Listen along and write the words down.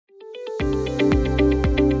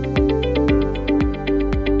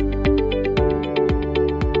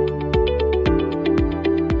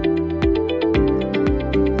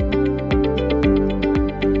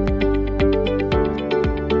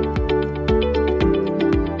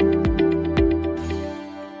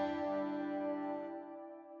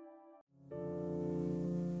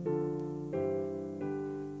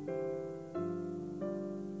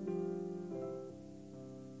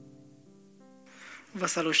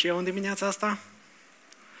salut și eu în dimineața asta.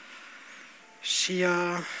 Și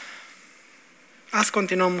azi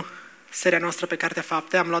continuăm seria noastră pe Cartea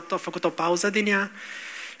Fapte. Am făcut o pauză din ea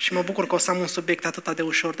și mă bucur că o să am un subiect atât de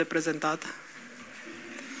ușor de prezentat.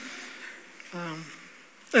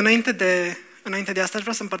 Înainte de asta, aș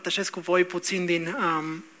vrea să împărtășesc cu voi puțin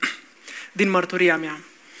din mărturia mea.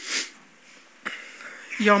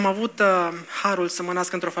 Eu am avut harul să mă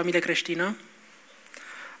nasc într-o familie creștină.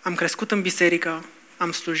 Am crescut în biserică,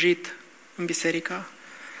 am slujit în biserică.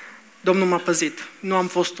 Domnul m-a păzit. Nu am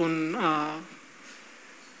fost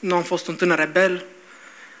un tânăr rebel.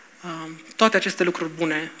 Toate aceste lucruri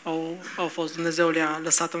bune au fost. Dumnezeu le-a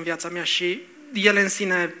lăsat în viața mea și ele în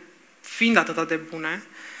sine, fiind atât de bune,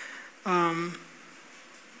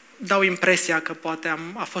 dau impresia că poate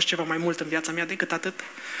a fost ceva mai mult în viața mea decât atât.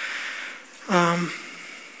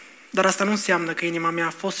 Dar asta nu înseamnă că inima mea a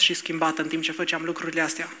fost și schimbată în timp ce făceam lucrurile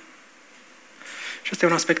astea. Și asta e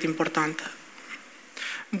un aspect important.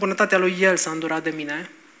 În bunătatea lui El s-a îndurat de mine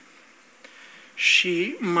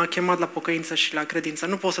și m-a chemat la pocăință și la credință.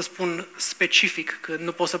 Nu pot să spun specific, că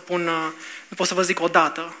nu pot să vă zic o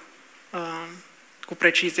dată cu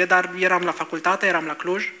precizie, dar eram la facultate, eram la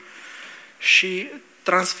Cluj și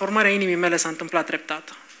transformarea inimii mele s-a întâmplat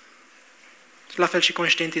treptat. La fel și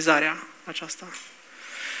conștientizarea aceasta.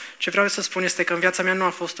 Ce vreau să spun este că în viața mea nu a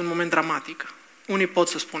fost un moment dramatic. Unii pot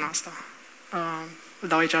să spun asta.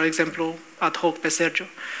 Dau aici exemplu ad hoc pe Sergiu.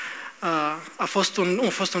 A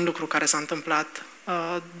fost un lucru care s-a întâmplat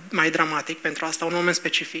mai dramatic pentru asta, un moment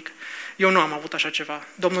specific. Eu nu am avut așa ceva.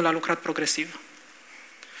 Domnul a lucrat progresiv.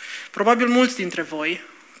 Probabil mulți dintre voi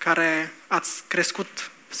care ați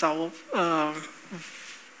crescut sau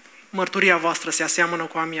mărturia voastră se aseamănă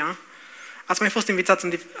cu a mea, ați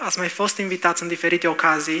mai fost invitați în diferite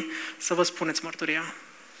ocazii să vă spuneți mărturia.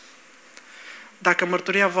 Dacă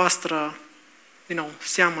mărturia voastră, din nou,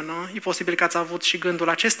 seamănă, e posibil că ați avut și gândul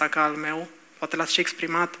acesta ca al meu, poate l-ați și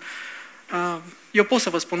exprimat. Eu pot să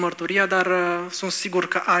vă spun mărturia, dar sunt sigur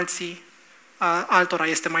că altora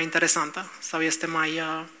este mai interesantă sau este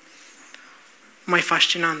mai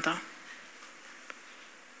fascinantă,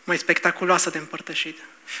 mai spectaculoasă de împărtășit.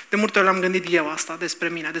 De multe ori am gândit eu asta despre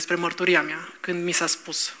mine, despre mărturia mea, când mi s-a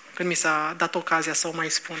spus, când mi s-a dat ocazia să o mai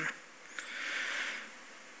spun.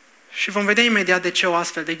 Și vom vedea imediat de ce o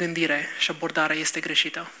astfel de gândire și abordare este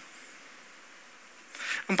greșită.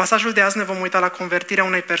 În pasajul de azi ne vom uita la convertirea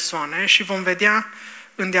unei persoane și vom vedea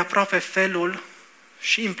îndeaproape felul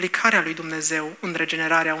și implicarea lui Dumnezeu în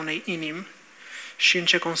regenerarea unei inimi și în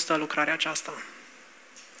ce constă lucrarea aceasta.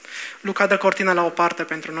 Luca dă cortina la o parte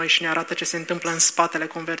pentru noi și ne arată ce se întâmplă în spatele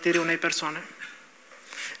convertirii unei persoane.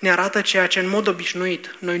 Ne arată ceea ce în mod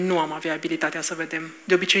obișnuit noi nu am avea abilitatea să vedem.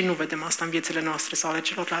 De obicei nu vedem asta în viețile noastre sau ale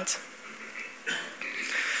celorlalți.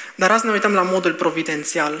 Dar azi ne uităm la modul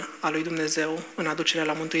providențial al lui Dumnezeu în aducerea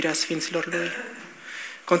la mântuirea sfinților Lui.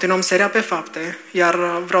 Continuăm seria pe Fapte,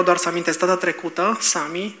 iar vreau doar să amintesc data trecută,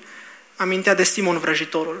 Sami amintea de Simon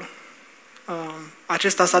Vrăjitorul.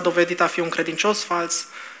 Acesta s-a dovedit a fi un credincios fals,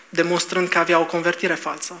 demonstrând că avea o convertire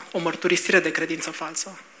falsă, o mărturisire de credință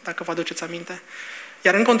falsă, dacă vă aduceți aminte.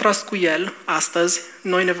 Iar în contrast cu el, astăzi,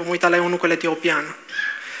 noi ne vom uita la eunucul etiopian,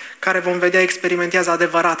 care vom vedea experimentează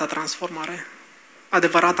adevărata transformare,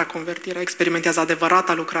 adevărata convertire, experimentează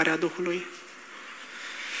adevărata lucrarea Duhului.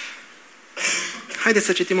 Haideți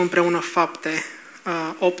să citim împreună Fapte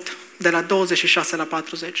 8, de la 26 la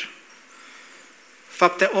 40.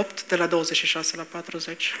 Fapte 8, de la 26 la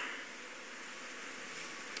 40.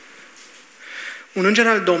 Un înger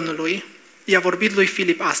al Domnului i-a vorbit lui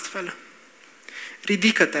Filip astfel: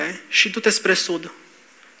 ridică-te și du-te spre sud,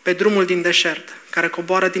 pe drumul din deșert, care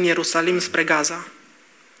coboară din Ierusalim spre Gaza.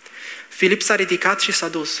 Filip s-a ridicat și s-a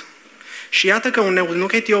dus. Și iată că un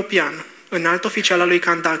eunuc etiopian, înalt oficial al lui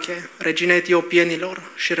Candache, regina etiopienilor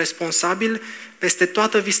și responsabil peste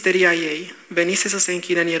toată visteria ei, venise să se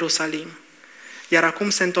închine în Ierusalim. Iar acum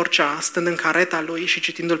se întorcea, stând în careta lui și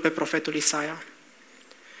citindu-l pe profetul Isaia.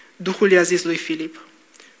 Duhul i-a zis lui Filip: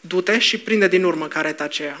 du-te și prinde din urmă careta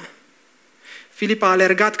aceea. Filip a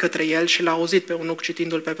alergat către el și l-a auzit pe eunuc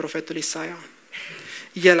citindu-l pe profetul Isaia.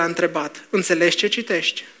 El a întrebat: înțelegi ce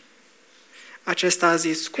citești? Acesta a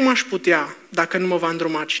zis: cum aș putea dacă nu mă va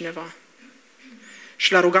îndruma cineva?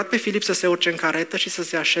 Și l-a rugat pe Filip să se urce în caretă și să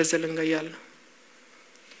se așeze lângă el.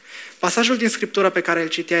 Pasajul din Scriptură pe care îl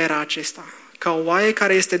citea era acesta: ca o oaie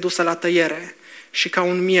care este dusă la tăiere și ca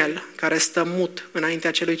un miel care stă mut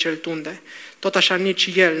înaintea celui ce-l tunde, tot așa nici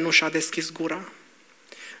el nu și-a deschis gura.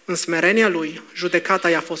 În smerenia lui, judecata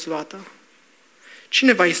i-a fost luată.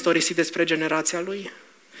 Cine va istorisi despre generația lui?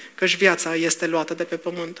 Căci viața este luată de pe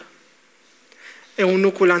pământ.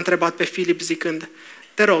 Eunucul a întrebat pe Filip zicând: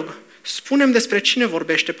 te rog, spune-mi despre cine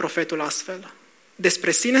vorbește profetul astfel?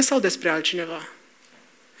 Despre sine sau despre altcineva?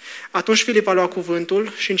 Atunci Filip a luat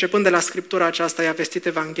cuvântul și începând de la scriptura aceasta i-a vestit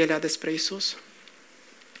Evanghelia despre Iisus.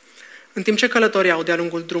 În timp ce călătoreau de-a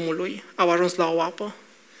lungul drumului, au ajuns la o apă.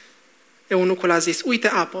 Eunucul a zis, uite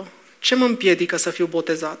apă, ce mă împiedică să fiu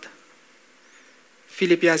botezat?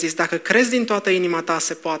 Filip i-a zis, dacă crezi din toată inima ta,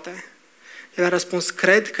 se poate. El a răspuns,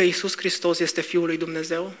 cred că Iisus Hristos este Fiul lui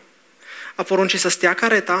Dumnezeu. A poruncit să stea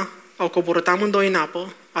careta, au coborât amândoi în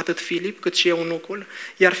apă, atât Filip cât și eunucul,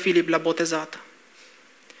 iar Filip l-a botezat.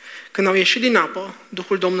 Când au ieșit din apă,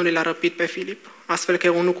 Duhul Domnului l-a răpit pe Filip, astfel că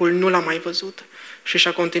eunucul nu l-a mai văzut și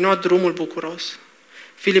și-a continuat drumul bucuros.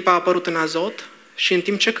 Filip a apărut în Azot și în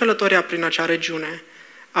timp ce călătorea prin acea regiune,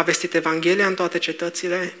 a vestit Evanghelia în toate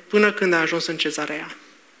cetățile, până când a ajuns în Cezarea.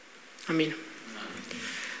 Amin.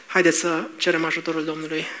 Haideți să cerem ajutorul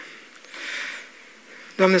Domnului.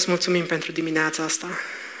 Doamne, îți mulțumim pentru dimineața asta.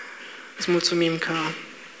 Îți mulțumim că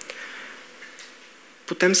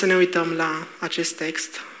putem să ne uităm la acest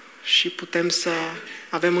text și putem să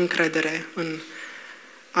avem încredere în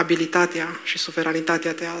abilitatea și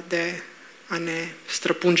suveranitatea ta de a ne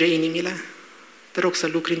străpunge inimile. Te rog să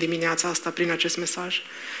lucri în dimineața asta prin acest mesaj.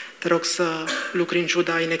 Te rog să lucri în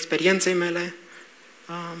ciuda inexperienței mele.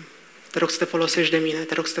 Te rog să te folosești de mine.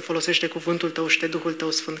 Te rog să te folosești de cuvântul tău și de Duhul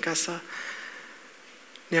tău Sfânt ca să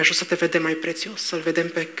ne ajut să te vedem mai prețios, să-L vedem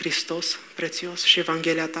pe Hristos prețios și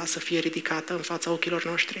Evanghelia ta să fie ridicată în fața ochilor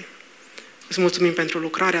noștri. Îți mulțumim pentru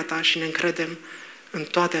lucrarea ta și ne încredem în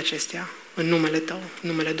toate acestea, în numele tău, în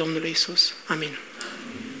numele Domnului Iisus. Amin.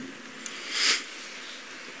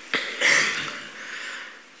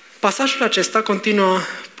 Pasajul acesta continuă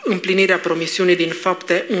împlinirea promisiunii din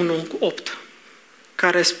Fapte 1:8,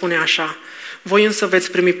 care spune așa, voi însă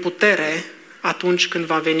veți primi putere atunci când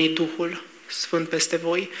va veni Duhul Sfânt peste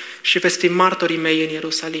voi și veți fi martorii mei în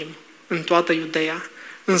Ierusalim, în toată Iudeea,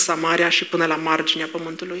 în Samaria și până la marginea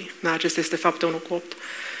pământului. Da, acesta este Fapte 1:8.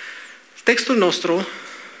 Textul nostru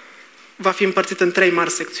va fi împărțit în 3 mari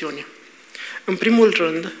secțiuni. În primul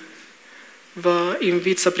rând, vă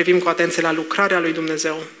invit să privim cu atenție la lucrarea lui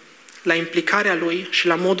Dumnezeu, la implicarea lui și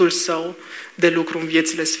la modul său de lucru în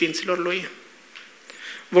viețile sfinților lui.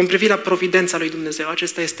 Vom privi la providența lui Dumnezeu.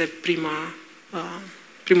 Acesta este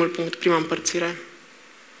primul punct, prima împărțire.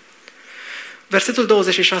 Versetul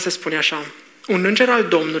 26 spune așa, un înger al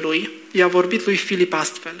Domnului i-a vorbit lui Filip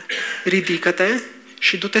astfel, ridică-te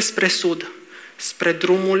și du-te spre sud, spre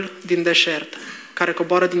drumul din deșert, care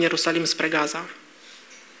coboară din Ierusalim spre Gaza.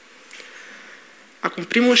 Acum,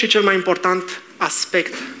 primul și cel mai important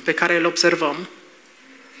aspect pe care îl observăm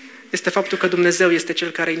este faptul că Dumnezeu este Cel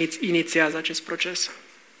care inițiază acest proces.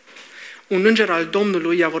 Un înger al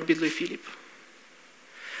Domnului i-a vorbit lui Filip.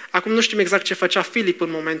 Acum nu știm exact ce făcea Filip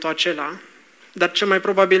în momentul acela, dar cel mai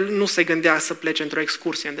probabil nu se gândea să plece într-o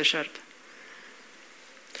excursie în deșert.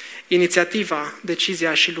 Inițiativa,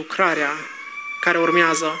 decizia și lucrarea care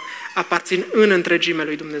urmează aparțin în întregime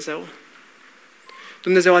lui Dumnezeu.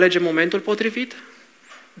 Dumnezeu alege momentul potrivit,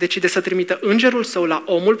 decide să trimită îngerul său la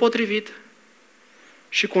omul potrivit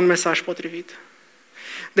și cu un mesaj potrivit.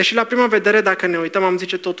 Deși la prima vedere, dacă ne uităm, am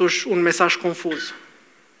zice totuși un mesaj confuz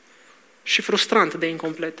și frustrant de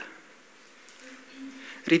incomplet.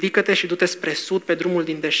 Ridică-te și du-te spre sud pe drumul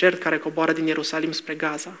din deșert care coboară din Ierusalim spre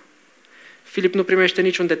Gaza. Filip nu primește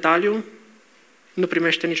niciun detaliu, nu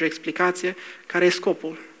primește nicio explicație. Care e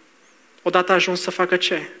scopul? Odată ajuns să facă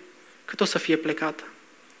ce? Cât o să fie plecat?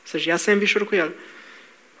 Să-și ia sandwich-uri cu el?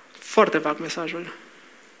 Foarte vag mesajul.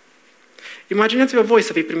 Imaginați-vă voi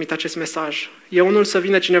să fi primit acest mesaj. E unul să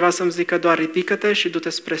vină cineva să-mi zică doar ridică-te și du-te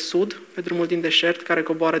spre sud, pe drumul din deșert care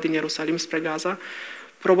coboară din Ierusalim spre Gaza.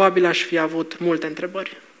 Probabil aș fi avut multe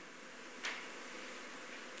întrebări.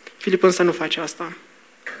 Filip însă nu face asta.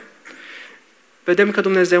 Vedem că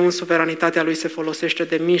Dumnezeu în suveranitatea Lui se folosește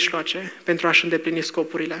de mijloace pentru a-și îndeplini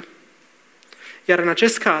scopurile. Iar în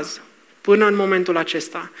acest caz, până în momentul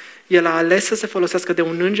acesta, El a ales să se folosească de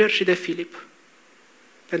un înger și de Filip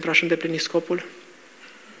pentru a-și îndeplini scopul.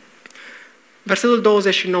 Versetul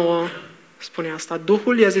 29 spune asta.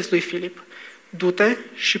 Duhul i-a zis lui Filip, du-te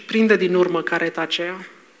și prinde din urmă careta aceea.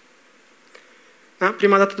 Da?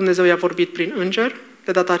 Prima dată Dumnezeu i-a vorbit prin înger,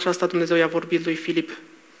 de data aceasta Dumnezeu i-a vorbit lui Filip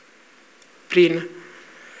prin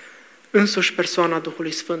însuși persoana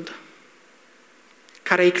Duhului Sfânt,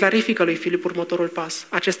 care îi clarifică lui Filip următorul pas.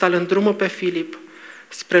 Acesta îl îndrumă pe Filip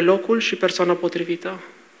spre locul și persoana potrivită.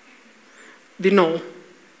 Din nou,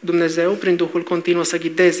 Dumnezeu, prin Duhul, continuă să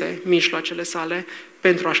ghideze mijloacele sale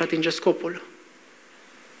pentru a-și atinge scopul.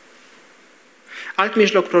 Alt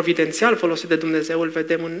mijloc providențial folosit de Dumnezeu îl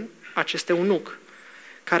vedem în acest eunuc,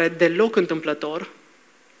 care deloc întâmplător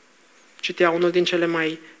citea unul din cele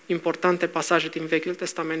mai importante pasaje din Vechiul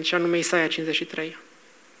Testament, și anume Isaia 53.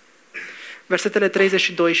 Versetele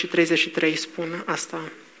 32 și 33 spun asta.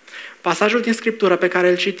 Pasajul din Scriptură pe care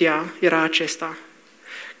îl citea era acesta.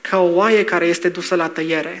 Ca o oaie care este dusă la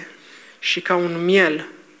tăiere și ca un miel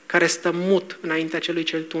care stă mut înaintea celui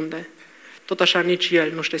ce-l tunde, tot așa nici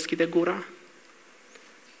el nu-și deschide gura.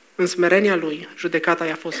 În smerenia lui, judecata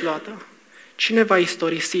i-a fost luată. Cine va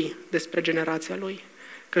istorisi despre generația lui?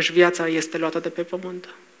 Căci viața este luată de pe pământ.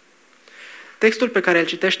 Textul pe care îl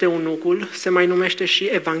citește eunucul se mai numește și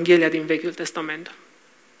Evanghelia din Vechiul Testament.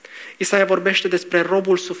 Isaia vorbește despre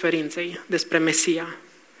robul suferinței, despre Mesia,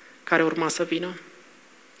 care urma să vină.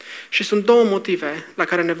 Și sunt două motive la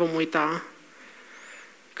care ne vom uita,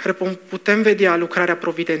 care putem vedea lucrarea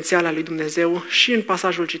providențială a lui Dumnezeu și în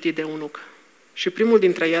pasajul citit de eunuc. Și primul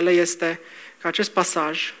dintre ele este că acest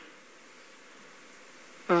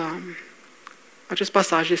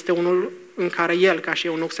pasaj este unul în care el, ca și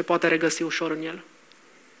eunuc, se poate regăsi ușor în el.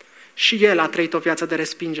 Și el a trăit o viață de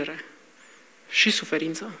respingere și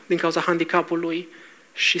suferință din cauza handicapului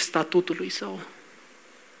și statutului său.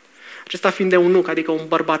 Acesta fiind eunuc, adică un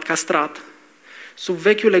bărbat castrat, sub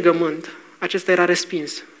vechiul legământ, acesta era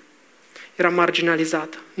respins, era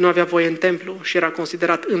marginalizat, nu avea voie în templu și era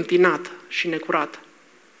considerat întinat și necurat.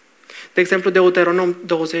 De exemplu, Deuteronom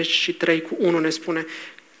 23:1 ne spune: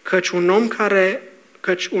 Căci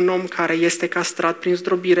un om care este castrat prin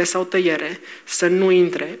zdrobire sau tăiere să nu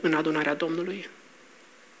intre în adunarea Domnului.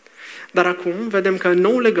 Dar acum vedem că în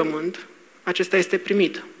noul legământ acesta este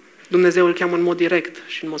primit. Dumnezeu îl cheamă în mod direct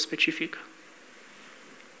și în mod specific.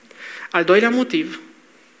 Al doilea motiv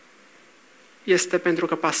este pentru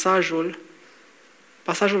că pasajul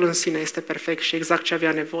în sine este perfect și exact ce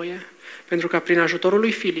avea nevoie, pentru că prin ajutorul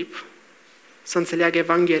lui Filip să înțeleagă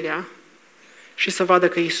Evanghelia și să vadă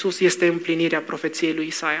că Iisus este împlinirea profeției lui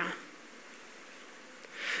Isaia.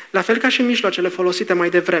 La fel ca și mijloacele folosite mai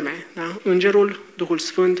devreme, da? Îngerul, Duhul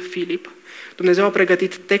Sfânt, Filip, Dumnezeu a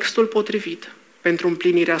pregătit textul potrivit pentru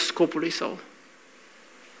împlinirea scopului său.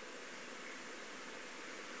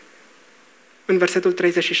 În versetul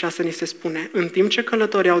 36 ni se spune: în timp ce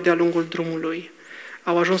călătoreau de-a lungul drumului,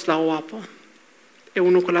 au ajuns la o apă.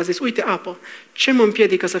 Eunucul a zis: uite, apă, ce mă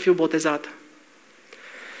împiedică să fiu botezat?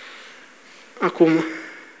 Acum,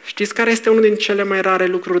 știți care este unul din cele mai rare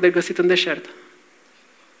lucruri de găsit în deșert?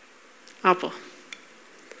 Apă.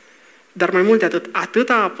 Dar mai mult de atât,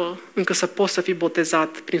 atâta apă încât să poți să fii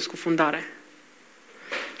botezat prin scufundare.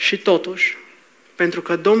 Și totuși, pentru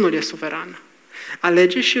că Domnul e suveran,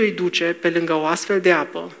 alege și îi duce pe lângă o astfel de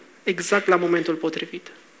apă, exact la momentul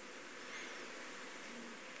potrivit.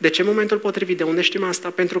 De ce momentul potrivit? De unde știm asta?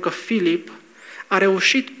 Pentru că Filip a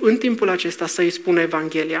reușit în timpul acesta să îi spună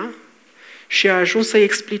Evanghelia și a ajuns să-i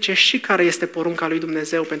explice și care este porunca lui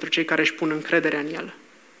Dumnezeu pentru cei care își pun încrederea în el.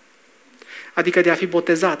 Adică de a fi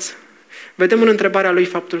botezați. Vedem în întrebarea lui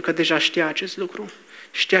faptul că deja știa acest lucru.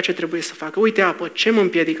 Știa ce trebuie să facă. Uite, apă, ce mă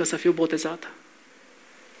împiedică să fiu botezat?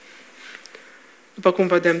 După cum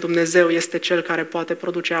vedem, Dumnezeu este Cel care poate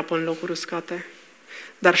produce apă în locuri uscate.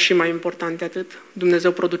 Dar și mai important de atât,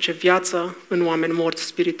 Dumnezeu produce viață în oameni morți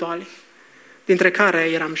spirituali, dintre care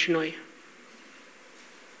eram și noi.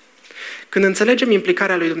 Când înțelegem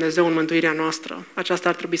implicarea lui Dumnezeu în mântuirea noastră, aceasta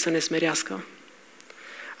ar trebui să ne smerească.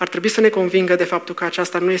 Ar trebui să ne convingă de faptul că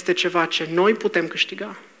aceasta nu este ceva ce noi putem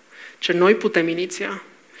câștiga, ce noi putem iniția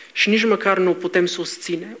și nici măcar nu putem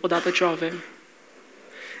susține odată ce o avem.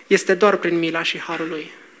 Este doar prin mila și harul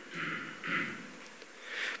lui.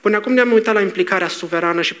 Până acum ne-am uitat la implicarea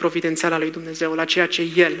suverană și providențială a lui Dumnezeu, la ceea ce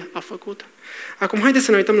El a făcut. Acum haideți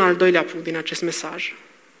să ne uităm la al doilea punct din acest mesaj,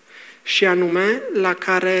 și anume la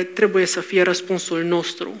care trebuie să fie răspunsul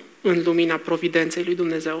nostru în lumina providenței lui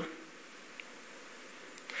Dumnezeu.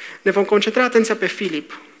 Ne vom concentra atenția pe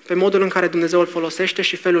Filip, pe modul în care Dumnezeu îl folosește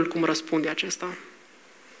și felul cum răspunde acesta.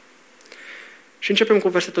 Și începem cu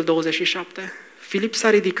versetul 27. Filip s-a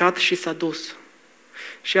ridicat și s-a dus.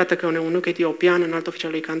 Și iată că un eunuc etiopian, înalt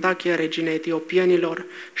oficial lui Candachie, regina etiopienilor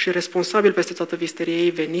și responsabil peste toată visteria ei,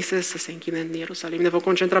 venise să se închine în Ierusalim. Ne vom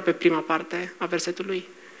concentra pe prima parte a versetului.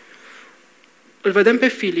 Îl vedem pe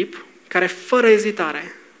Filip, care fără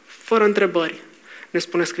ezitare, fără întrebări, ne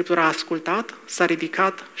spune Scriptura, a ascultat, s-a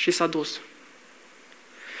ridicat și s-a dus.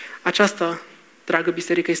 Aceasta, dragă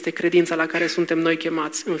biserică, este credința la care suntem noi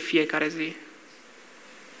chemați în fiecare zi.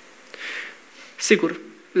 Sigur,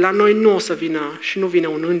 la noi nu o să vină și nu vine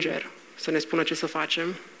un înger să ne spună ce să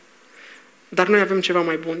facem, dar noi avem ceva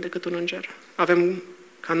mai bun decât un înger. Avem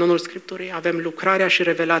canonul Scripturii, avem lucrarea și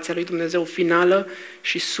revelația lui Dumnezeu finală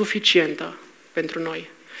și suficientă pentru noi,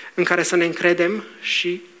 în care să ne încredem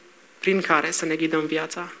și prin care să ne ghidăm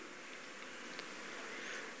viața.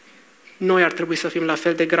 Noi ar trebui să fim la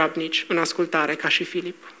fel de grabnici în ascultare ca și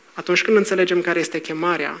Filip, atunci când înțelegem care este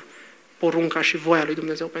chemarea, porunca și voia lui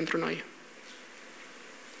Dumnezeu pentru noi.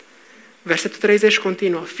 Versetul 30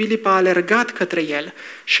 continuă. Filip a alergat către el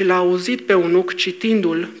și l-a auzit pe eunuc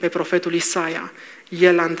citindu-l pe profetul Isaia.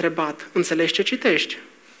 El a întrebat, înțelegi ce citești?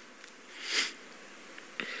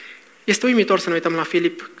 Este uimitor să ne uităm la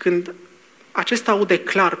Filip când acesta aude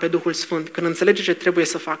clar pe Duhul Sfânt, când înțelege ce trebuie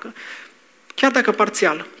să facă. Chiar dacă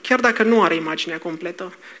parțial, chiar dacă nu are imaginea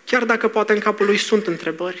completă, chiar dacă poate în capul lui sunt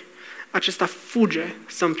întrebări, acesta fuge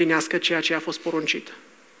să împlinească ceea ce a fost poruncit.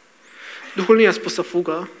 Duhul nu i-a spus să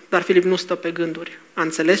fugă, dar Filip nu stă pe gânduri. A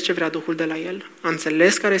înțeles ce vrea Duhul de la el, a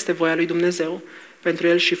înțeles care este voia lui Dumnezeu pentru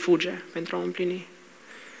el și fuge pentru a o împlini.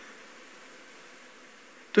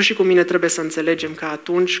 Tu și cu mine trebuie să înțelegem că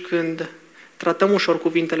atunci când tratăm ușor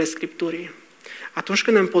cuvintele Scripturii, atunci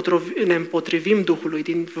când ne împotrivim Duhului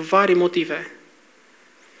din vari motive,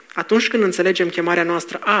 atunci când înțelegem chemarea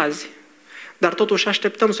noastră azi, dar totuși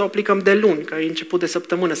așteptăm să o aplicăm de luni, că e început de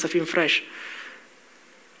săptămână, să fim fresh.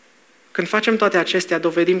 Când facem toate acestea,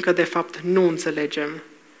 dovedim că de fapt nu înțelegem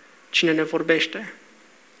cine ne vorbește,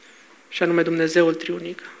 și anume Dumnezeul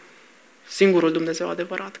triunic, singurul Dumnezeu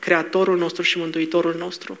adevărat, Creatorul nostru și Mântuitorul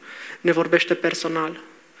nostru, ne vorbește personal,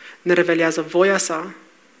 ne revelează voia sa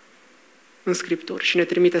în Scripturi și ne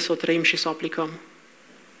trimite să o trăim și să o aplicăm.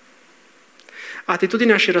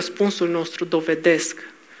 Atitudinea și răspunsul nostru dovedesc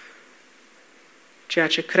ceea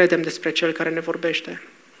ce credem despre Cel care ne vorbește.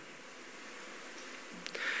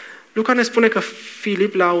 Luca ne spune că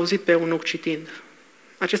Filip l-a auzit pe eunuc citind.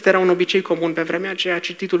 Acesta era un obicei comun pe vremea aceea,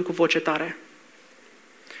 cititul cu voce tare.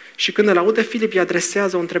 Și când îl aude, Filip îi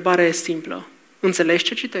adresează o întrebare simplă. Înțelegi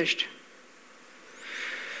ce citești?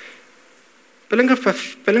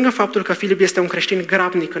 Pe lângă faptul că Filip este un creștin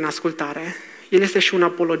grabnic în ascultare, el este și un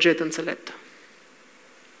apologet înțelept.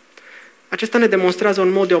 Acesta ne demonstrează un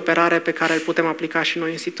mod de operare pe care îl putem aplica și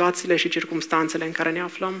noi în situațiile și circumstanțele în care ne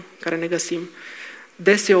aflăm, în care ne găsim.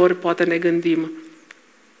 Deseori poate ne gândim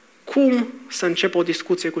cum să încep o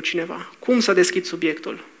discuție cu cineva, cum să deschid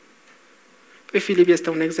subiectul. Păi Filip este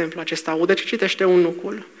un exemplu. Acesta aude ce citește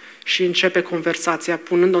eunucul și începe conversația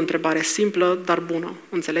punând o întrebare simplă, dar bună.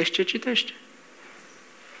 Înțelegi ce citești?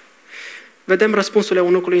 Vedem răspunsul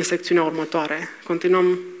eunucului în secțiunea următoare.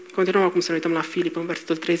 Continuăm acum să ne uităm la Filip în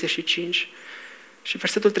versetul 35. Și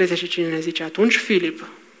versetul 35 ne zice, atunci Filip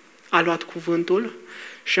a luat cuvântul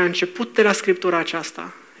și a început de la Scriptura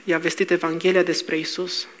aceasta. I-a vestit Evanghelia despre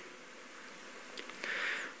Isus.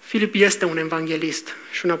 Filip este un evanghelist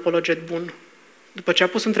și un apologet bun. După ce a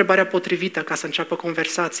pus întrebarea potrivită ca să înceapă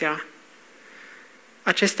conversația,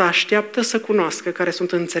 acesta așteaptă să cunoască care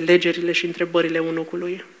sunt înțelegerile și întrebările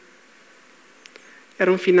eunucului. Iar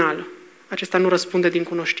în final, acesta nu răspunde din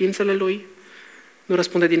cunoștințele lui, nu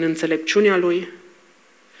răspunde din înțelepciunea lui,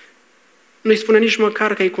 nu-i spune nici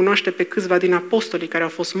măcar că îi cunoaște pe câțiva din apostolii care au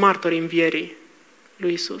fost martori învierii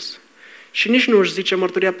lui Isus. Și nici nu își zice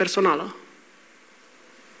mărturia personală.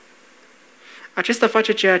 Acesta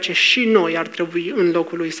face ceea ce și noi ar trebui în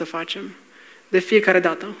locul lui să facem. De fiecare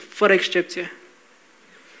dată, fără excepție.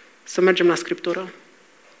 Să mergem la Scriptură.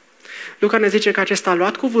 Luca ne zice că acesta a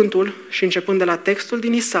luat cuvântul și începând de la textul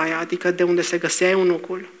din Isaia, adică de unde se găsea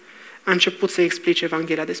eunucul, a început să explice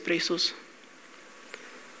Evanghelia despre Isus.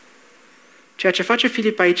 Ceea ce face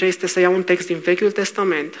Filip aici este să ia un text din Vechiul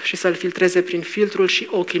Testament și să-l filtreze prin filtrul și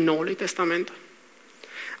ochii Noului Testament.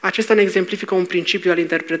 Acesta ne exemplifică un principiu al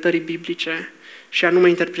interpretării biblice și anume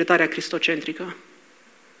interpretarea cristocentrică.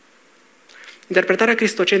 Interpretarea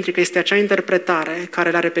cristocentrică este acea interpretare care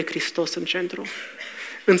îl are pe Hristos în centru.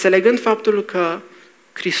 Înțelegând faptul că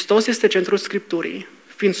Hristos este centrul Scripturii,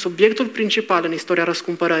 fiind subiectul principal în istoria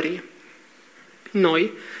răscumpărării,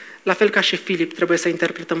 noi, la fel ca și Filip, trebuie să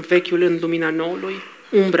interpretăm Vechiul în lumina Noului,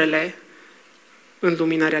 umbrele în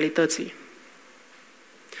lumina realității.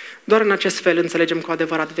 Doar în acest fel înțelegem cu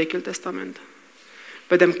adevărat Vechiul Testament.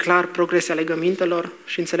 Vedem clar progresia legămintelor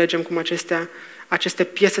și înțelegem cum aceste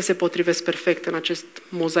piese se potrivesc perfect în acest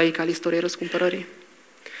mozaic al istoriei răscumpărării.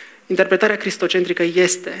 Interpretarea cristocentrică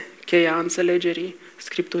este cheia înțelegerii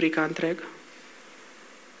Scripturii ca întreg.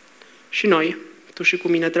 Și noi, tu și cu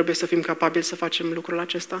mine, trebuie să fim capabili să facem lucrul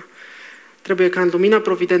acesta. Trebuie ca în lumina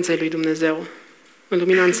providenței lui Dumnezeu, în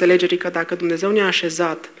lumina înțelegerii că dacă Dumnezeu ne-a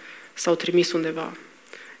așezat sau trimis undeva,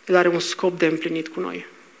 El are un scop de împlinit cu noi.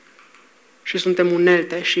 Și suntem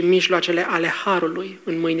unelte și mijloacele ale harului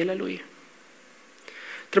în mâinile Lui.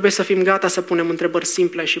 Trebuie să fim gata să punem întrebări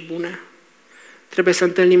simple și bune. Trebuie să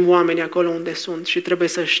întâlnim oamenii acolo unde sunt și trebuie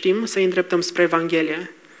să știm să îi îndreptăm spre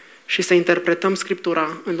Evanghelie și să interpretăm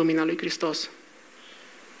Scriptura în lumina lui Hristos.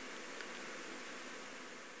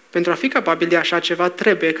 Pentru a fi capabil de așa ceva,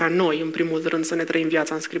 trebuie ca noi, în primul rând, să ne trăim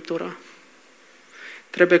viața în Scriptură.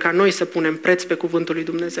 Trebuie ca noi să punem preț pe cuvântul lui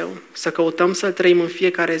Dumnezeu, să căutăm să-l trăim în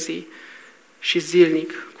fiecare zi și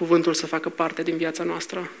zilnic cuvântul să facă parte din viața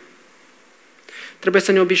noastră. Trebuie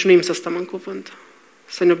să ne obișnuim să stăm în cuvânt,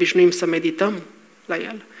 să ne obișnuim să medităm la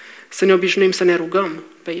el, să ne obișnuim să ne rugăm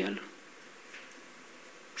pe el,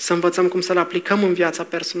 să învățăm cum să-l aplicăm în viața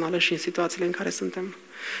personală și în situațiile în care suntem.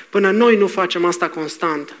 Până noi nu facem asta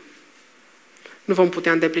constant, nu vom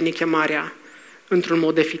putea îndeplini chemarea într-un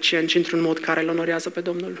mod eficient și într-un mod care îl onorează pe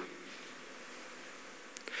Domnul.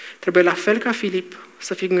 Trebuie la fel ca Filip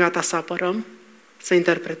să fim gata să apărăm, să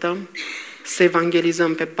interpretăm, să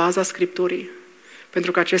evangelizăm pe baza Scripturii,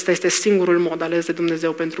 pentru că acesta este singurul mod ales de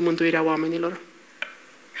Dumnezeu pentru mântuirea oamenilor.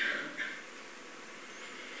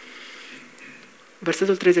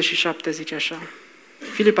 Versetul 37 zice așa: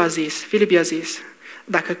 Filip i-a zis,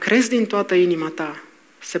 dacă crezi din toată inima ta,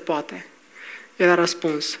 se poate. El a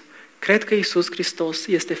răspuns, cred că Iisus Hristos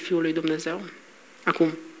este Fiul lui Dumnezeu.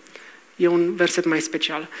 Acum, e un verset mai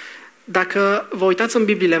special. Dacă vă uitați în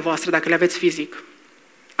Bibliile voastre, dacă le aveți fizic,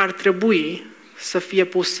 ar trebui să fie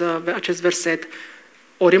pus acest verset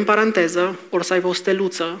ori în paranteză, ori să aibă o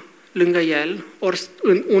steluță lângă el, ori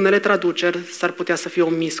în unele traduceri s-ar putea să fie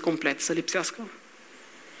omis complet, să lipsească.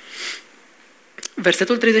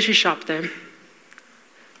 Versetul 37,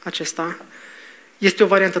 acesta, este o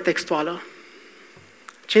variantă textuală.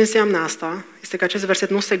 Ce înseamnă asta? Este că acest verset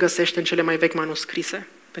nu se găsește în cele mai vechi manuscrise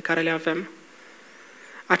pe care le avem.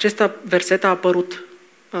 Acest verset a apărut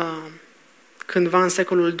cândva în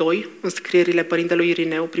secolul II, în scrierile părintelui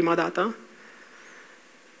Irineu, prima dată,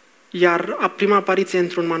 iar prima apariție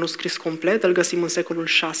într-un manuscris complet îl găsim în secolul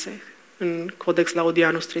VI, în Codex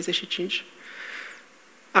Laudianus 35.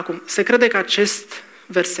 Acum, se crede că acest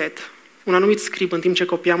verset, un anumit scrib, în timp ce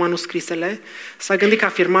copia manuscrisele, s-a gândit că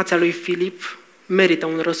afirmația lui Filip merită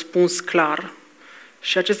un răspuns clar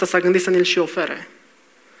și acesta s-a gândit să ne-l și ofere.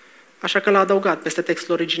 Așa că l-a adăugat peste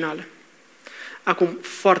textul original. Acum,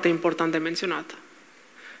 foarte important de menționat.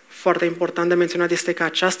 Foarte important de menționat este că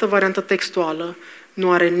această variantă textuală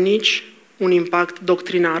nu are nici un impact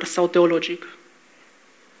doctrinar sau teologic.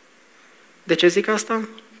 De ce zic asta?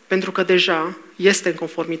 Pentru că deja este în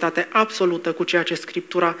conformitate absolută cu ceea ce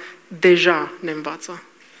Scriptura deja ne învață.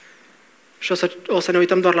 Și o să ne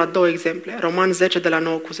uităm doar la 2 exemple. Roman 10, de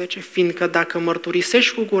la 9-10. Fiindcă dacă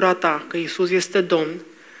mărturisești cu gura ta că Iisus este Domn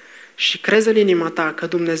și crezi în inima ta că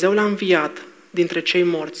Dumnezeu l-a înviat dintre cei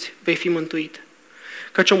morți, vei fi mântuit.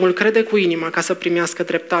 Căci omul crede cu inima ca să primească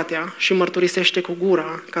dreptatea și mărturisește cu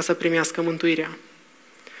gura ca să primească mântuirea.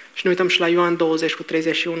 Și ne uităm și la Ioan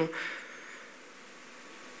 20:31.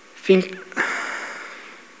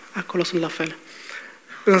 Acolo sunt la fel.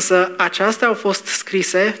 Însă acestea au fost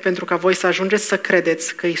scrise pentru ca voi să ajungeți să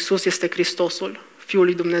credeți că Iisus este Hristosul, Fiul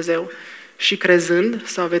lui Dumnezeu, și crezând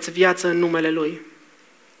să aveți viață în numele Lui.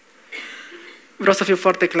 Vreau să fiu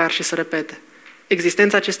foarte clar și să repet.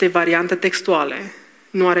 Existența acestei variante textuale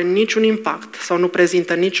nu are niciun impact sau nu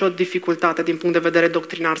prezintă nicio dificultate din punct de vedere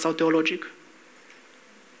doctrinar sau teologic.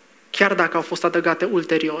 Chiar dacă au fost adăugate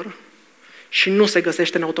ulterior și nu se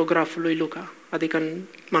găsește în autograful lui Luca, adică în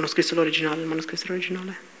manuscrisul original, în manuscrisele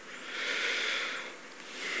originale.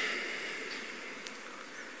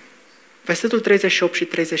 Versetul 38 și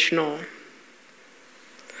 39.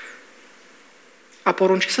 A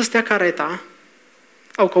poruncit să stea careta,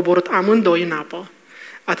 au coborât amândoi în apă,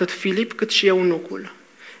 atât Filip cât și eunucul,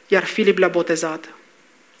 iar Filip le-a botezat.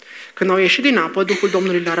 Când au ieșit din apă, Duhul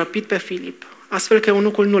Domnului l-a răpit pe Filip, astfel că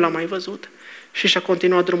eunucul nu l-a mai văzut și și-a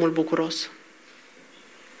continuat drumul bucuros.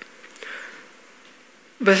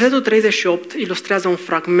 Versetul 38 ilustrează un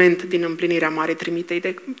fragment din împlinirea marii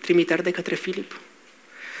trimiteri de către Filip.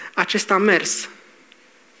 Acesta a mers,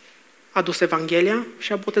 a dus Evanghelia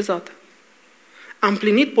și a botezat. A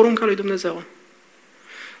împlinit porunca lui Dumnezeu.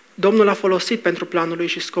 Domnul a folosit pentru planul lui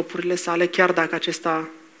și scopurile sale, chiar dacă acesta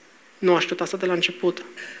nu a știut asta de la început.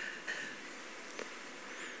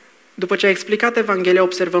 După ce a explicat Evanghelia,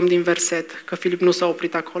 observăm din verset că Filip nu s-a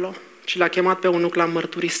oprit acolo, ci l-a chemat pe eunuc la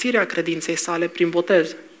mărturisirea credinței sale prin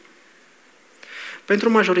botez. Pentru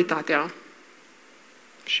majoritatea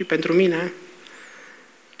și pentru mine,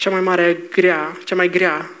 cea mai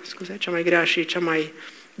grea și cea mai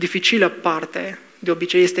dificilă parte, de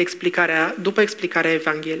obicei, este după explicarea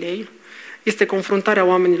Evangheliei, este confruntarea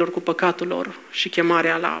oamenilor cu păcatul lor și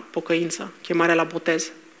chemarea la pocăință, chemarea la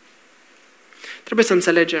botez. Trebuie să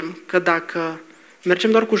înțelegem că dacă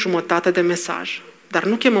mergem doar cu jumătate de mesaj, dar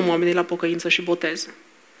nu chemăm oamenii la pocăință și botez,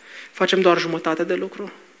 facem doar jumătate de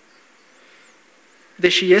lucru.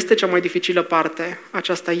 Deși este cea mai dificilă parte,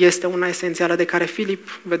 aceasta este una esențială de care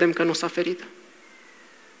Filip vedem că nu s-a ferit.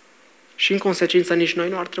 Și în consecință nici noi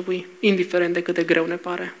nu ar trebui, indiferent de cât de greu ne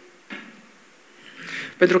pare.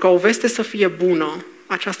 Pentru ca o veste să fie bună,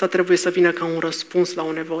 aceasta trebuie să vină ca un răspuns la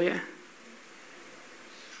o nevoie.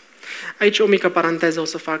 Aici o mică paranteză o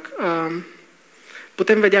să fac.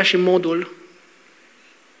 Putem vedea și modul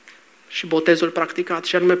și botezul practicat,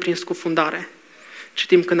 și anume prin scufundare.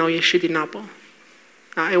 Citim când au ieșit din apă.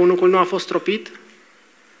 Eunucul nu a fost tropit,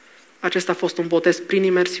 acesta a fost un botez prin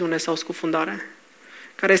imersiune sau scufundare,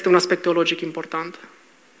 care este un aspect teologic important.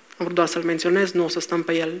 Am vrut doar să-l menționez, nu o să stăm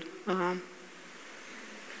pe el.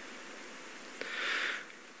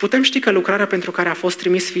 Putem ști că lucrarea pentru care a fost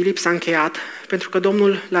trimis Filip s-a încheiat pentru că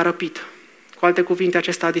Domnul l-a răpit. Cu alte cuvinte,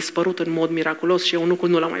 acesta a dispărut în mod miraculos și eunucul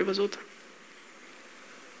nu l-a mai văzut.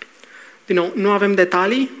 Din nou, nu avem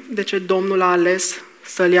detalii de ce Domnul a ales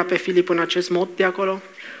să-l ia pe Filip în acest mod de acolo,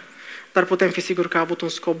 dar putem fi siguri că a avut un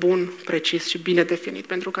scop bun, precis și bine definit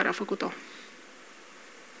pentru care a făcut-o.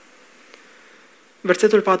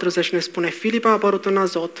 Versetul 40 ne spune: Filip a apărut în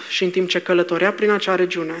Azot și în timp ce călătorea prin acea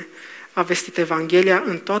regiune, a vestit Evanghelia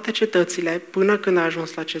în toate cetățile până când a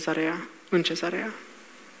ajuns la în Cezarea.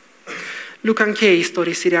 Luca încheie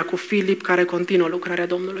istorisirea cu Filip, care continuă lucrarea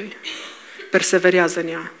Domnului. Perseverează în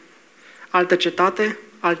ea. Altă cetate,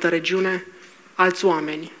 altă regiune, alți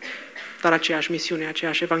oameni, dar aceeași misiune,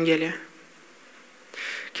 aceeași Evanghelie.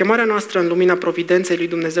 Chemarea noastră în lumina providenței lui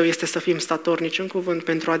Dumnezeu este să fim statornici în cuvânt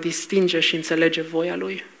pentru a distinge și înțelege voia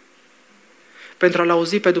Lui, pentru a-L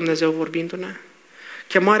auzi pe Dumnezeu vorbindu-ne.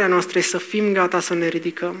 Chemarea noastră este să fim gata să ne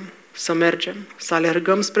ridicăm, să mergem, să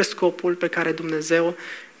alergăm spre scopul pe care Dumnezeu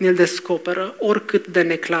ne-l descoperă, oricât de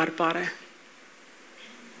neclar pare.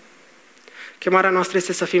 Chemarea noastră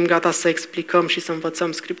este să fim gata să explicăm și să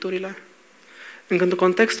învățăm Scripturile, în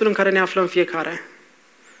contextul în care ne aflăm fiecare.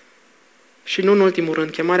 Și nu în ultimul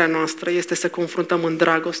rând, chemarea noastră este să confruntăm în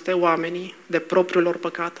dragoste oamenii de propriul lor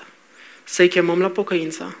păcat, să-i chemăm la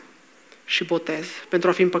pocăință și botez, pentru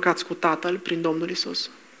a fi împăcați cu Tatăl prin Domnul Iisus.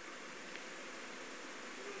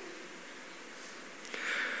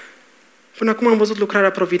 Până acum am văzut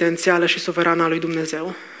lucrarea providențială și suverană a lui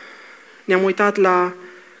Dumnezeu. Ne-am uitat la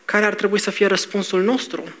care ar trebui să fie răspunsul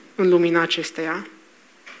nostru în lumina acesteia.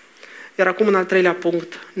 Iar acum, în al treilea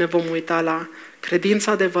punct, ne vom uita la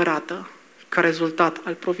credința adevărată ca rezultat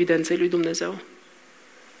al providenței lui Dumnezeu.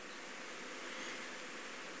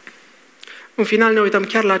 În final ne uităm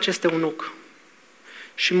chiar la acest eunuc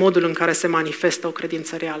și modul în care se manifestă o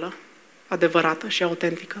credință reală, adevărată și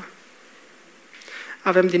autentică.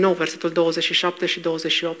 Avem din nou versetul 27 și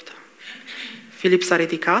 28. Filip s-a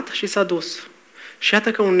ridicat și s-a dus. Și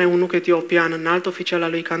iată că un eunuc etiopian, înalt oficial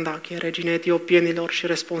al lui Candache, regina etiopienilor și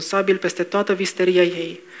responsabil peste toată visteria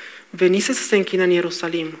ei, venise să se închine în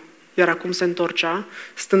Ierusalim, iar acum se întorcea,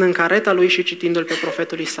 stând în careta lui și citindu-l pe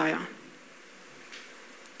profetul Isaia.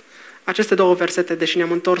 Aceste două versete, deși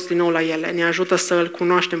ne-am întors din nou la ele, ne ajută să îl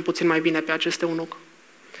cunoaștem puțin mai bine pe acest eunuc.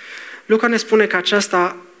 Luca ne spune că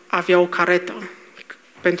aceasta avea o caretă.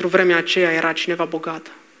 Pentru vremea aceea era cineva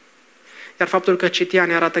bogat. Iar faptul că citea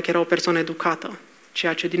ne arată că era o persoană educată,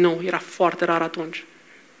 ceea ce, din nou, era foarte rar atunci.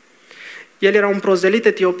 El era un prozelit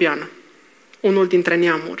etiopian, unul dintre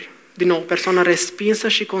neamuri, din nou, o persoană respinsă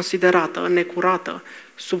și considerată, necurată,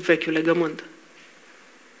 sub vechiul legământ.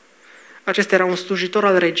 Acesta era un slujitor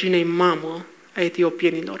al reginei mamă a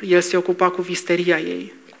etiopienilor. El se ocupa cu visteria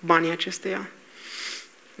ei, cu banii acesteia.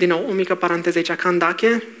 Din nou, o mică paranteză aici.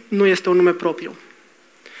 Candache nu este un nume propriu.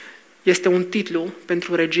 Este un titlu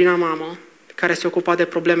pentru regina mamă care se ocupa de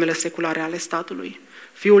problemele seculare ale statului.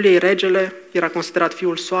 Fiul ei, regele, era considerat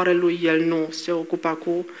fiul soarelui, el nu se ocupa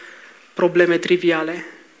cu probleme triviale.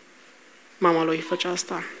 Mama lui făcea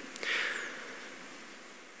asta.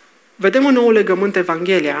 Vedem în nou legământ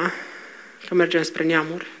Evanghelia, că mergem spre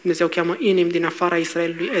neamuri. Dumnezeu cheamă inimi din afara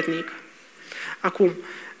Israelului etnic. Acum,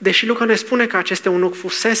 deși Luca ne spune că acest eunuc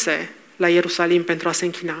fusese la Ierusalim pentru a se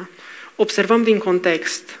închina, observăm din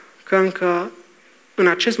context că încă în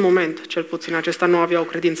acest moment, cel puțin, acesta nu avea o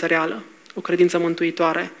credință reală, o credință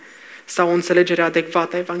mântuitoare sau o înțelegere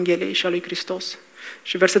adecvată a Evangheliei și a lui Hristos.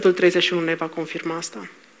 Și versetul 31 ne va confirma asta.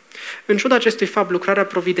 În ciuda acestui fapt, lucrarea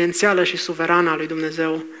providențială și suverană a lui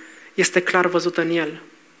Dumnezeu este clar văzută în el.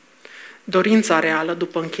 Dorința reală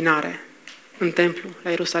după închinare în templu, la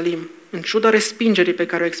Ierusalim, în ciuda respingerii pe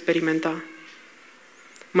care o experimenta.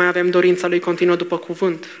 Mai avem dorința lui continuă după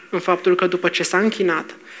cuvânt, în faptul că după ce s-a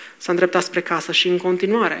închinat, s-a îndreptat spre casă și în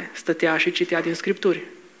continuare stătea și citea din Scripturi.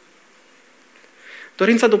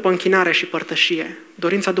 Dorința după închinare și părtășie,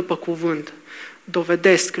 dorința după cuvânt,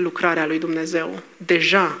 dovedesc lucrarea lui Dumnezeu,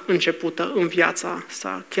 deja începută în viața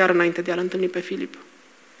sa, chiar înainte de a-l întâlni pe Filip.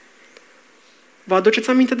 Vă aduceți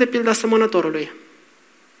aminte de pilda semănătorului?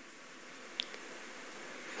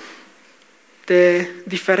 De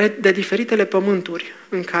diferitele pământuri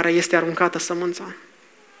în care este aruncată sămânța.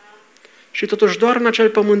 Și totuși doar în acel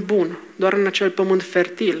pământ bun, doar în acel pământ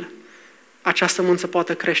fertil, acea sămânță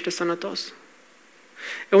poate crește sănătos.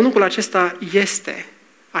 Eunucul acesta este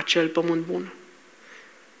acel pământ bun,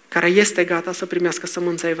 care este gata să primească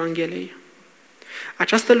sămânța Evangheliei.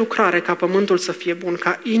 Această lucrare ca pământul să fie bun,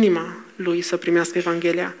 ca inima lui să primească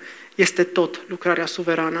Evanghelia, este tot lucrarea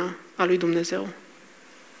suverană a lui Dumnezeu.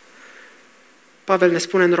 Pavel ne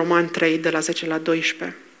spune în Romani 3, de la 10 la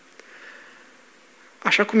 12.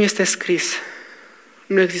 Așa cum este scris,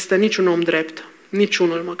 nu există niciun om drept,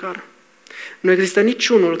 niciunul măcar. Nu există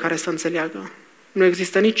niciunul care să înțeleagă. Nu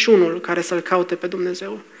există niciunul care să-L caute pe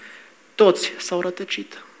Dumnezeu. Toți s-au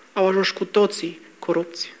rătăcit. Au ajuns cu toții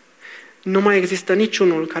corupți. Nu mai există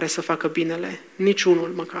niciunul care să facă binele, niciunul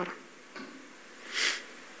măcar.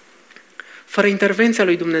 Fără intervenția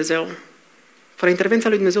lui Dumnezeu, fără intervenția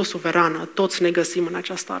lui Dumnezeu suverană, toți ne găsim în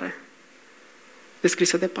această stare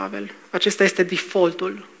descrisă de Pavel. Acesta este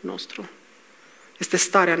defaultul nostru. Este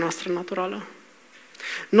starea noastră naturală.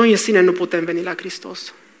 Noi în sine nu putem veni la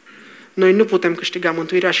Hristos. Noi nu putem câștiga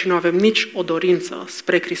mântuirea și nu avem nici o dorință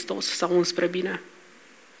spre Hristos sau înspre bine.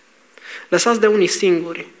 Lăsați de unii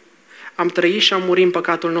singuri, am trăit și am murit în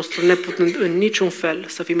păcatul nostru, neputând în niciun fel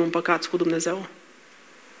să fim împăcați cu Dumnezeu.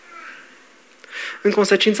 În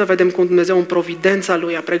consecință vedem cum Dumnezeu în providența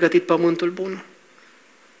Lui a pregătit pământul bun.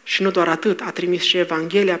 Și nu doar atât, a trimis și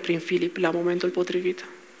Evanghelia prin Filip la momentul potrivit.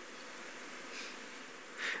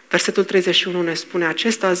 Versetul 31 ne spune,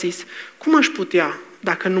 acesta a zis, cum aș putea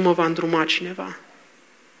dacă nu mă va îndruma cineva?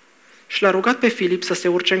 Și l-a rugat pe Filip să se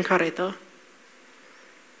urce în caretă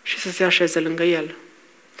și să se așeze lângă el.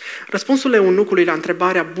 Răspunsul eunucului la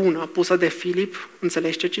întrebarea bună pusă de Filip,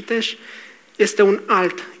 înțelegi ce citești, este un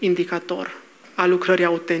alt indicator al lucrării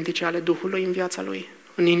autentice ale Duhului în viața lui,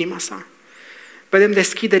 în inima sa. Vedem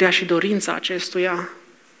deschiderea și dorința acestuia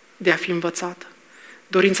de a fi învățat,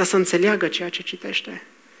 dorința să înțeleagă ceea ce citește.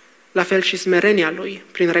 La fel și smerenia lui,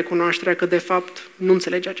 prin recunoașterea că de fapt nu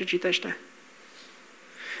înțelegea ce citește.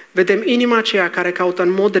 Vedem inima aceea care caută în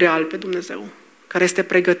mod real pe Dumnezeu, care este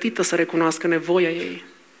pregătită să recunoască nevoia ei.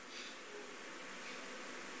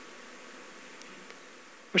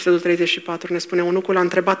 Versetul 34 ne spune, eunucul a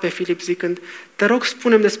întrebat pe Filip zicând, te rog,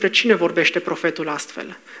 spune-mi despre cine vorbește profetul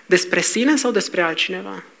astfel? Despre sine sau despre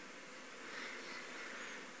altcineva?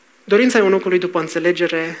 Dorința eunucului după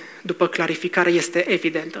înțelegere, după clarificare, este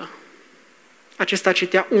evidentă. Acesta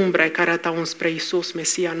citea umbre care arătau înspre Iisus,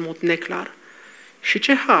 Mesia, în mod neclar. Și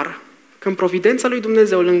ce har, când providența lui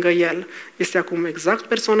Dumnezeu lângă el este acum exact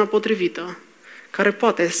persoana potrivită, care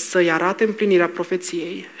poate să-i arate împlinirea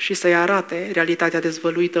profeției și să-i arate realitatea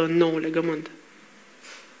dezvăluită în noul legământ.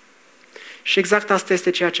 Și exact asta este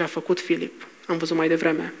ceea ce a făcut Filip. Am văzut mai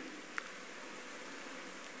devreme.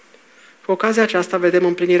 Cu ocazia aceasta vedem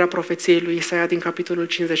împlinirea profeției lui Isaia din capitolul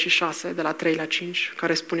 56, de la 3 la 5,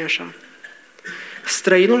 care spune așa.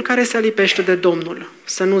 Străinul care se alipește de Domnul,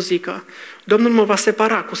 să nu zică, Domnul mă va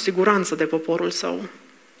separa cu siguranță de poporul său.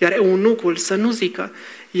 Iar eunucul să nu zică,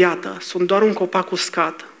 iată, sunt doar un copac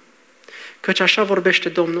uscat. Căci așa vorbește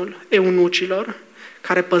Domnul, eunucilor,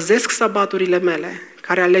 care păzesc sabaturile mele,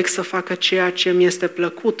 care aleg să facă ceea ce mi este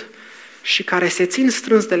plăcut și care se țin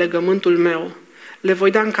strâns de legământul meu, le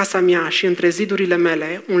voi da în casa mea și între zidurile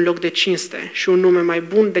mele un loc de cinste și un nume mai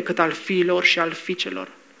bun decât al fiilor și al fiicelor.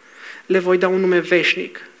 Le voi da un nume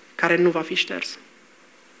veșnic, care nu va fi șters.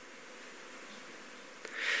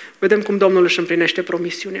 Vedem cum Domnul își împlinește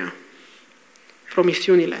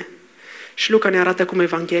promisiunile. Și Luca ne arată cum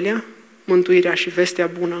Evanghelia, mântuirea și vestea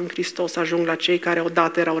bună în Hristos ajung la cei care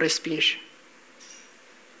odată erau respinși.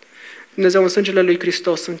 Dumnezeu în sângele lui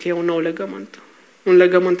Hristos încheie un nou legământ. Un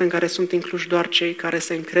legământ în care sunt incluși doar cei care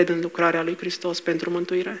se încred în lucrarea lui Hristos pentru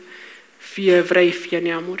mântuire, fie evrei, fie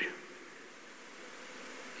neamuri.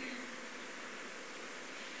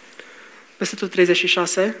 Versetul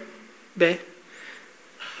 36b.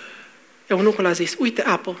 Eunucul a zis, uite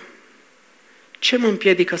apă, ce mă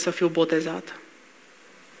împiedică să fiu botezat?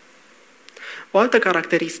 O altă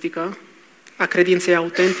caracteristică a credinței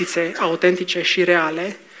autentice și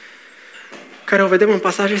reale, care o vedem în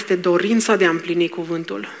pasaj, este dorința de a împlini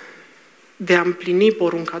cuvântul, de a împlini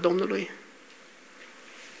porunca Domnului.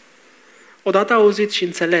 Odată auzit și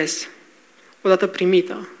înțeles, odată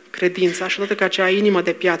primită credința și odată că acea inimă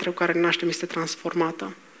de piatră cu care ne naștem este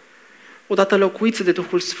transformată, odată locuiți de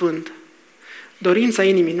Duhul Sfânt, dorința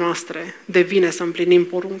inimii noastre devine să împlinim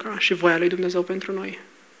porunca și voia lui Dumnezeu pentru noi.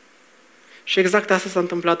 Și exact asta s-a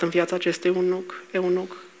întâmplat în viața acestui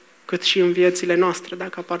eunuc, cât și în viețile noastre,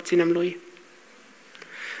 dacă aparținem lui.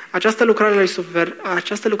 Această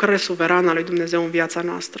lucrare suverană a lui Dumnezeu în viața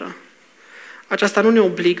noastră, aceasta nu ne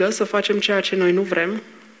obligă să facem ceea ce noi nu vrem,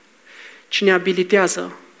 ci ne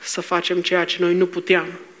abilitează să facem ceea ce noi nu puteam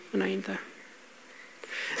înainte.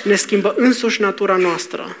 Ne schimbă însuși natura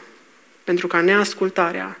noastră, pentru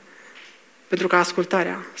ca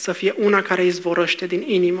ascultarea să fie una care izvorăște din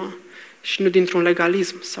inimă și nu dintr-un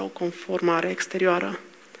legalism sau conformare exterioară,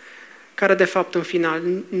 care de fapt în final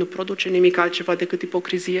nu produce nimic altceva decât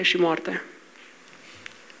ipocrizie și moarte.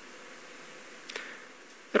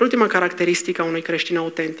 Iar ultima caracteristică a unui creștin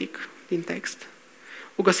autentic din text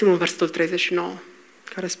o găsim în versetul 39,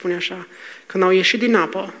 care spune așa: când au ieșit din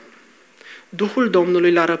apă, Duhul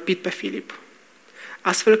Domnului l-a răpit pe Filip,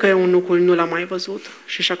 astfel că eunucul nu l-a mai văzut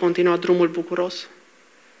și și-a continuat drumul bucuros.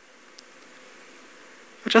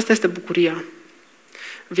 Aceasta este bucuria.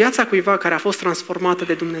 Viața cuiva care a fost transformată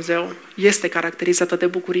de Dumnezeu este caracterizată de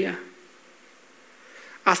bucurie.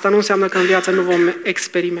 Asta nu înseamnă că în viață nu vom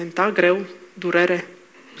experimenta greu, durere,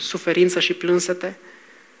 suferință și plânsete,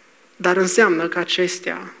 dar înseamnă că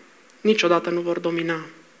acestea niciodată nu vor domina.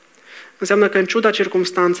 Înseamnă că în ciuda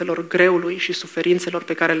circumstanțelor, greului și suferințelor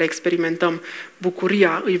pe care le experimentăm,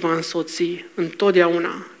 bucuria îi va însoți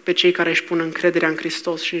întotdeauna pe cei care își pun încrederea în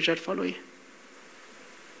Hristos și în jertfa Lui.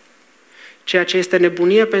 Ceea ce este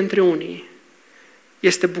nebunie pentru unii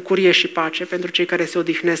este bucurie și pace pentru cei care se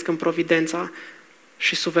odihnesc în providența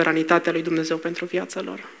și suveranitatea lui Dumnezeu pentru viața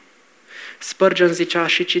lor. Spurgeon zicea,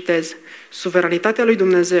 și citez: suveranitatea lui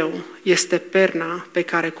Dumnezeu este perna pe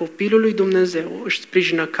care copilul lui Dumnezeu își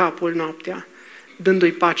sprijină capul noaptea,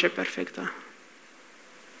 dându-i pace perfectă.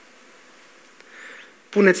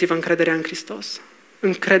 Puneți-vă încrederea în Hristos.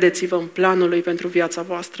 Încredeți-vă în planul Lui pentru viața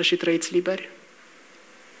voastră și trăiți liberi.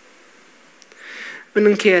 În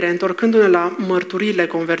încheiere, întorcându-ne la mărturiile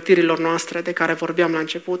convertirilor noastre de care vorbeam la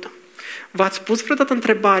început, v-ați pus vreodată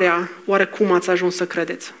întrebarea, oare cum ați ajuns să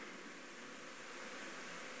credeți?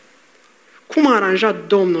 Cum a aranjat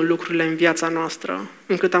Domnul lucrurile în viața noastră,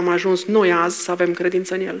 încât am ajuns noi azi să avem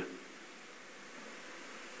credință în El?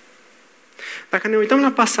 Dacă ne uităm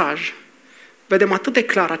la pasaj, vedem atât de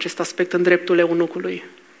clar acest aspect în dreptul eunucului.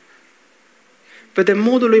 Vedem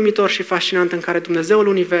modul uimitor și fascinant în care Dumnezeul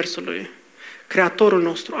Universului, Creatorul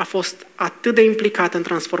nostru, a fost atât de implicat în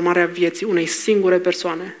transformarea vieții unei singure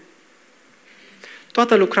persoane.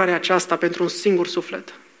 Toată lucrarea aceasta pentru un singur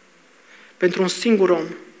suflet, pentru un singur om.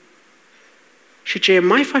 Și ce e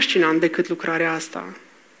mai fascinant decât lucrarea asta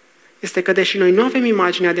este că, deși noi nu avem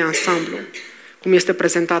imaginea de ansamblu, cum este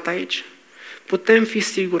prezentată aici, putem fi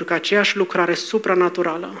siguri că aceeași lucrare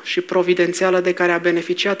supranaturală și providențială de care a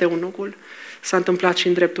beneficiat eunucul s-a întâmplat și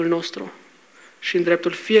în dreptul nostru și în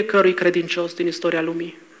dreptul fiecărui credincios din istoria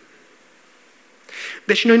lumii.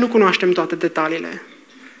 Deși noi nu cunoaștem toate detaliile,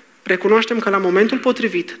 recunoaștem că la momentul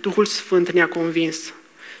potrivit Duhul Sfânt ne-a convins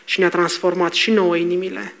și ne-a transformat și nouă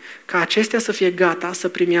inimile, ca acestea să fie gata să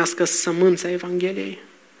primească sămânța Evangheliei.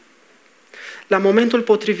 La momentul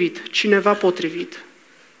potrivit, cineva potrivit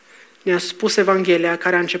ne-a spus Evanghelia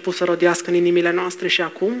care a început să rodească în inimile noastre și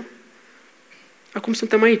acum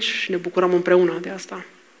suntem aici și ne bucurăm împreună de asta.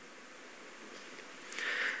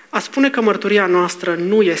 A spune că mărturia noastră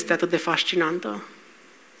nu este atât de fascinantă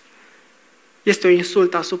este o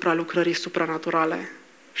insultă asupra lucrării supranaturale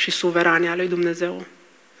și suverane a lui Dumnezeu,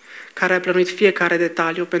 care a plănuit fiecare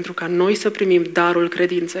detaliu pentru ca noi să primim darul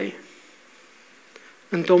credinței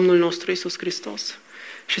în Domnul nostru Iisus Hristos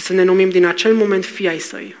și să ne numim din acel moment fii ai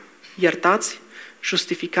Săi, iertați,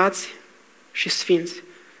 justificați și sfinți,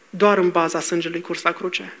 doar în baza sângelui curs la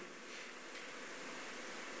cruce.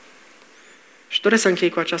 Și doresc să închei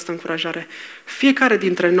cu această încurajare. Fiecare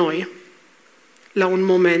dintre noi, la un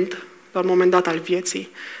moment dat al vieții,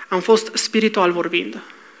 am fost spiritual vorbind,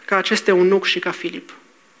 ca acest eunuc și ca Filip.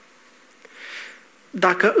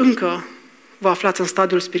 Dacă încă vă aflați în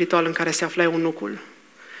stadiul spiritual în care se afla eunucul,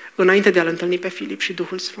 înainte de a-L întâlni pe Filip și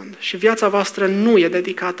Duhul Sfânt, și viața voastră nu e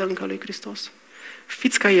dedicată încă lui Hristos,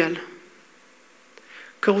 fiți ca El.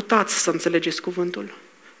 Căutați să înțelegeți cuvântul,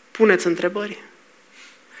 puneți întrebări,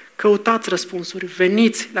 căutați răspunsuri,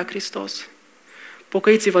 veniți la Hristos,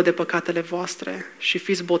 pocăiți-vă de păcatele voastre și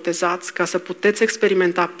fiți botezați ca să puteți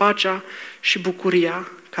experimenta pacea și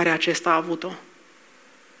bucuria care acesta a avut-o.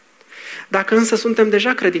 Dacă însă suntem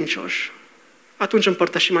deja credincioși, atunci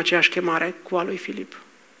împărtășim aceeași chemare cu a lui Filip.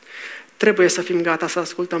 Trebuie să fim gata să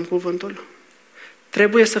ascultăm cuvântul.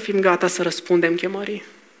 Trebuie să fim gata să răspundem chemării.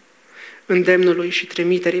 îndemnului și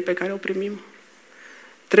trimiterii pe care o primim.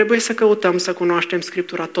 Trebuie să căutăm să cunoaștem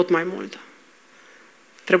Scriptura tot mai mult.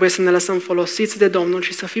 Trebuie să ne lăsăm folosiți de Domnul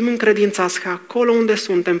și să fim încredințați că acolo unde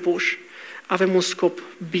suntem puși, avem un scop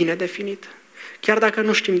bine definit. Chiar dacă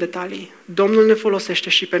nu știm detalii, Domnul ne folosește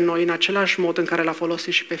și pe noi în același mod în care l-a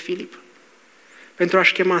folosit și pe Filip, pentru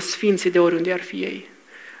a-și chema sfinții de oriunde ar fi ei.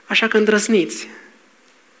 Așa că îndrăzniți.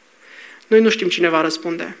 Noi nu știm cine va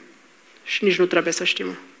răspunde și nici nu trebuie să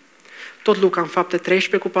știm. Tot Luca, în Fapte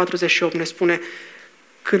 13:48, ne spune: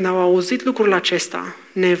 când au auzit lucrul acesta,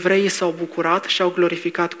 neevreii s-au bucurat și au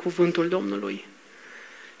glorificat cuvântul Domnului.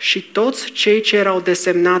 Și toți cei ce erau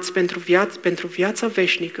desemnați pentru viața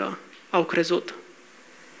veșnică au crezut.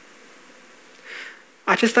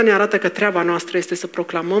 Acesta ne arată că treaba noastră este să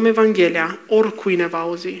proclamăm Evanghelia oricui ne va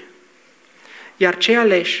auzi. Iar cei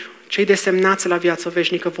aleși, cei desemnați la viață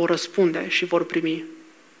veșnică vor răspunde și vor primi.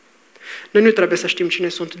 Noi nu trebuie să știm cine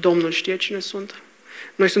sunt, Domnul știe cine sunt.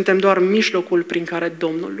 Noi suntem doar mijlocul prin care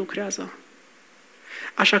Domnul lucrează.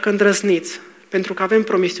 Așa că îndrăzniți, pentru că avem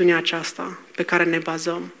promisiunea aceasta pe care ne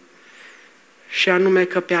bazăm. Și anume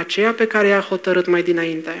că pe aceea pe care i-a hotărât mai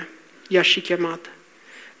dinainte, i-a și chemat.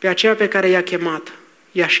 Pe aceea pe care i-a chemat,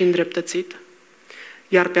 i-a și îndreptățit.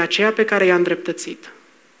 Iar pe aceea pe care i-a îndreptățit,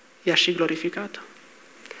 i-a și glorificat.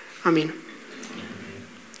 Amin.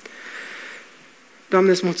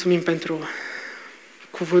 Doamne, îți mulțumim pentru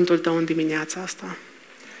cuvântul Tău în dimineața asta.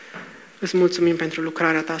 Îți mulțumim pentru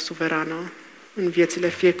lucrarea Ta suverană în viețile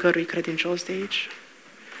fiecărui credincios de aici.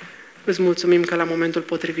 Îți mulțumim că la momentul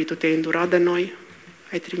potrivit Tu te-ai îndurat de noi,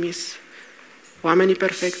 ai trimis oamenii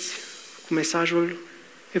perfecți cu mesajul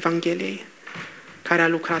Evangheliei, care a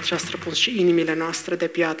lucrat și a străpuns și inimile noastre de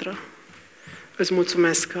piatră. Îți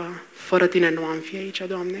mulțumesc că fără Tine nu am fi aici,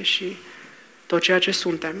 Doamne, și tot ceea ce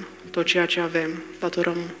suntem, tot ceea ce avem,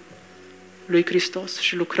 datorăm lui Hristos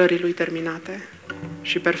și lucrării Lui terminate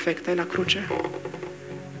și perfecte la cruce.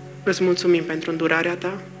 Îți mulțumim pentru îndurarea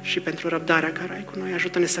Ta și pentru răbdarea care ai cu noi.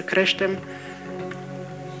 Ajută-ne să creștem,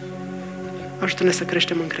 ajută-ne să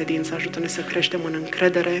creștem în credință, ajută-ne să creștem în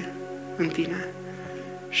încredere în Tine.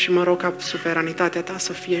 Și mă rog ca suveranitatea Ta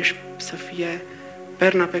să fie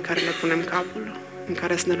perna pe care le punem capul, în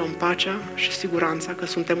care să ne luăm pacea și siguranța că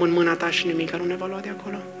suntem în mâna Ta și nimic nu ne va lua de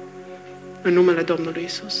acolo. În numele Domnului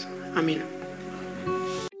Iisus. Amin.